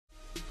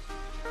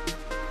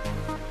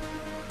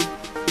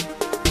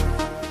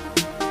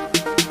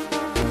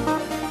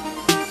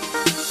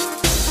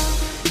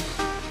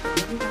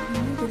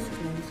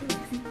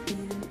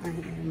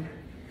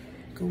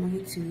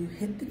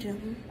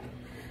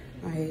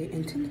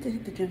intended to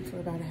hit the gym for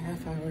about a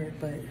half hour,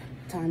 but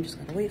time just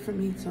got away from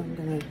me, so I'm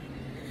gonna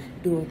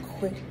do a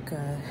quick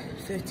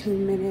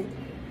 15-minute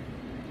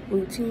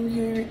routine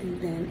here,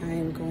 and then I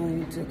am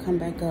going to come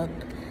back up,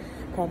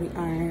 probably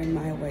iron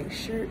my white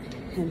shirt,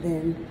 and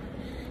then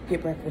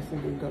get breakfast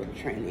and then go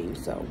to training.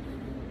 So,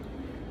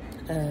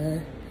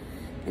 and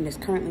it's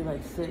currently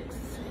like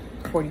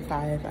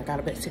 6:45. I got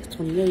up at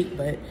 6:28,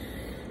 but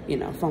you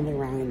know, fumbling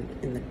around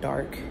in the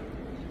dark,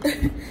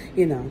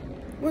 you know,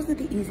 wasn't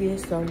the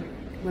easiest. So I'm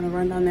gonna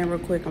run down there real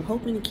quick. I'm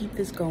hoping to keep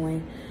this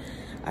going.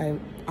 I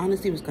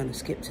honestly was gonna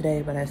skip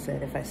today, but I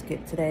said if I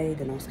skip today,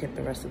 then I'll skip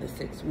the rest of the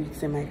 6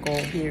 weeks. And my goal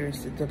here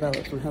is to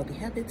develop some healthy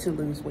habits and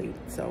lose weight.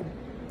 So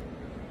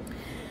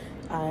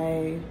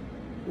I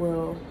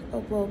will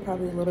upload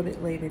probably a little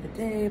bit later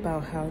today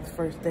about how the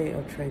first day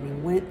of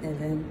training went, and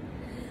then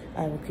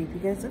I will keep you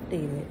guys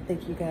updated.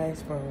 Thank you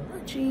guys for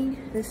watching.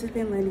 This has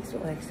been Airlines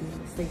with Lexi.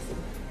 Stay safe.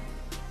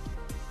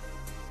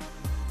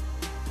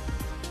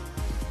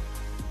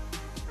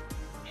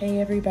 Hey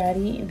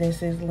everybody,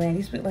 this is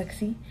Airlines with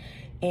Lexi,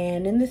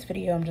 and in this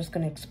video I'm just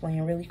going to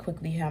explain really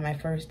quickly how my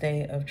first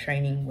day of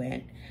training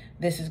went.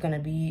 This is going to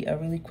be a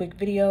really quick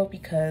video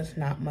because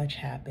not much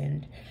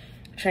happened.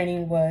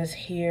 Training was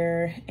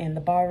here in the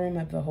ballroom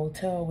of the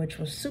hotel, which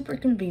was super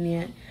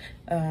convenient.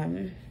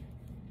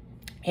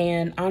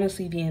 And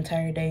honestly, the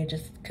entire day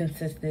just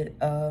consisted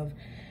of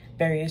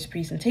various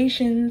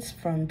presentations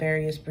from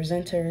various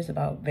presenters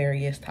about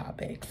various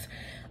topics.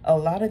 A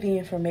lot of the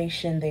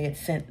information they had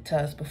sent to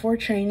us before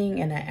training,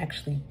 and I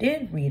actually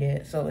did read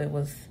it, so it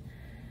was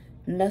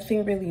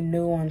nothing really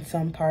new on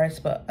some parts,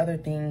 but other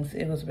things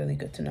it was really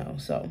good to know.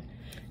 So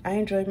I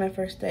enjoyed my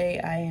first day.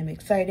 I am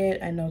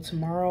excited. I know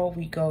tomorrow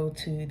we go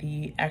to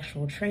the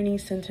actual training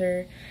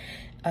center.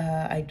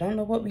 I don't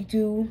know what we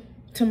do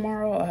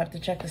tomorrow. I'll have to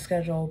check the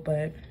schedule,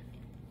 but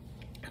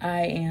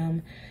I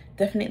am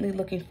definitely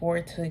looking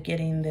forward to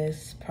getting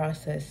this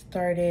process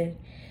started.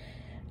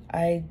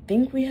 I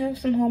think we have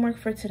some homework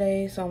for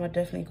today, so I'm gonna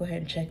definitely go ahead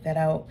and check that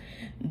out.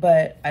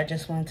 But I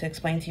just wanted to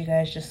explain to you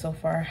guys just so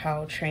far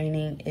how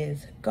training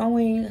is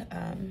going.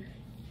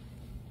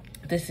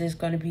 This is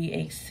going to be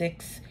a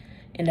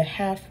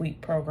 6.5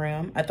 week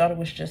program. I thought it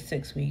was just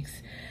 6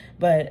 weeks,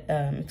 but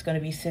it's going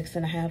to be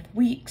 6.5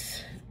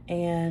 weeks,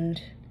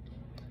 and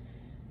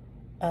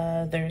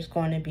there's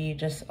going to be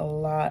just a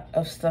lot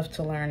of stuff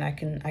to learn. I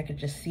could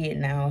just see it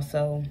now.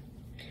 So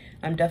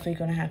I'm definitely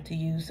going to have to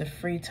use the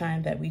free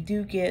time that we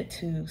do get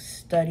to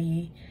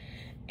study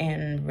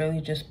and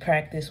really just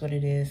practice what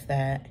it is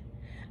that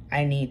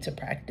I need to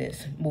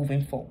practice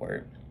moving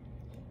forward.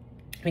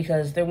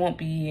 Because there won't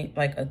be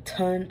like a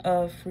ton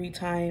of free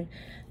time,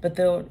 but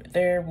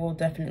there will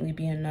definitely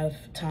be enough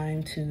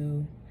time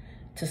to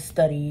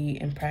study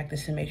and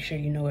practice and make sure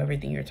you know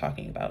everything you're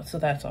talking about. So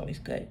that's always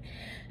good.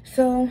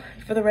 So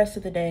for the rest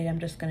of the day, I'm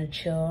just gonna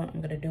chill.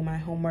 I'm gonna do my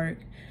homework.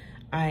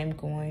 I'm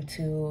going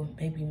to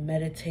maybe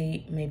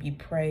meditate, maybe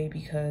pray,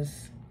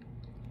 because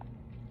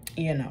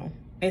you know,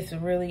 it's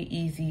really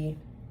easy,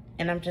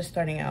 and I'm just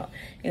starting out.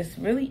 It's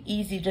really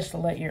easy just to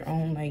let your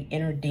own like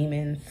inner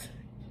demons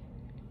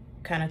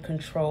kind of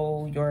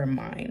control your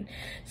mind.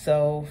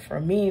 So for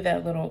me,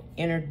 that little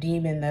inner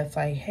demon that's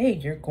like, hey,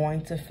 you're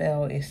going to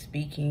fail, is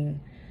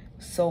speaking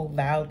so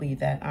loudly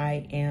that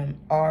I am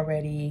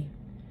already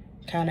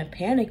kind of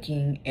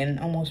panicking and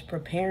almost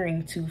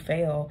preparing to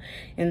fail.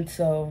 And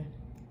so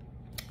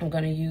I'm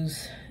going to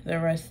use the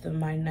rest of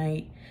my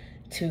night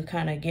to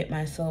kind of get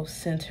myself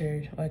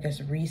centered, or I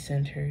guess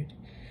recentered,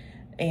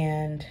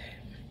 and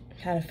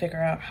kind of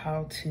figure out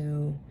how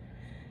to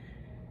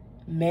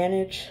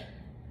manage,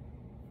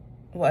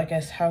 well, I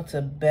guess how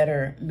to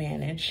better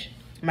manage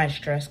my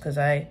stress, because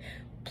I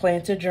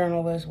plan to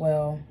journal as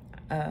well.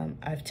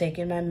 I've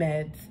taken my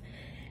meds,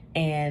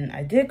 and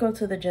I did go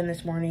to the gym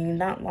this morning,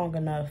 not long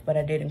enough, but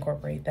I did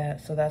incorporate that,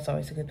 so that's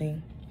always a good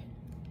thing.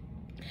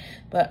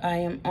 But I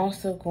am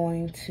also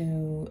going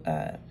to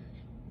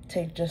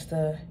take just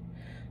a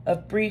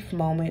brief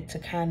moment to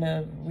kind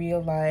of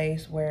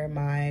realize where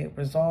my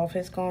resolve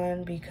has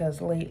gone,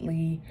 because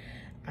lately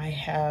I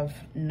have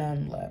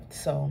none left.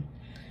 So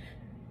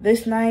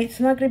this night's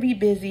not going to be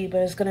busy,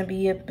 but it's going to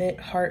be a bit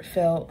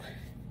heartfelt,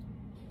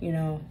 you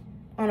know,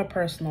 on a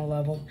personal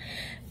level.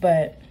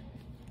 But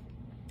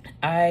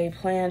I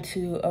plan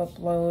to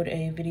upload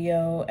a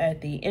video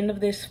at the end of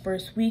this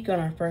first week on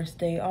our first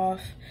day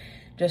off,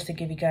 just to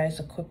give you guys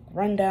a quick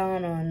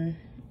rundown on,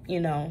 you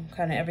know,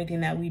 kind of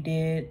everything that we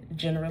did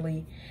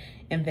generally,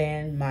 and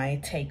then my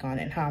take on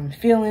it, how I'm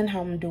feeling,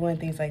 how I'm doing,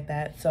 things like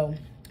that. So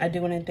I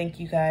do want to thank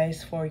you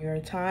guys for your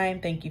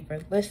time. Thank you for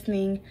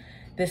listening.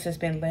 This has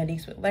been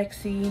Airlines with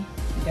Lexi.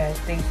 You guys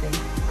stay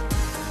safe.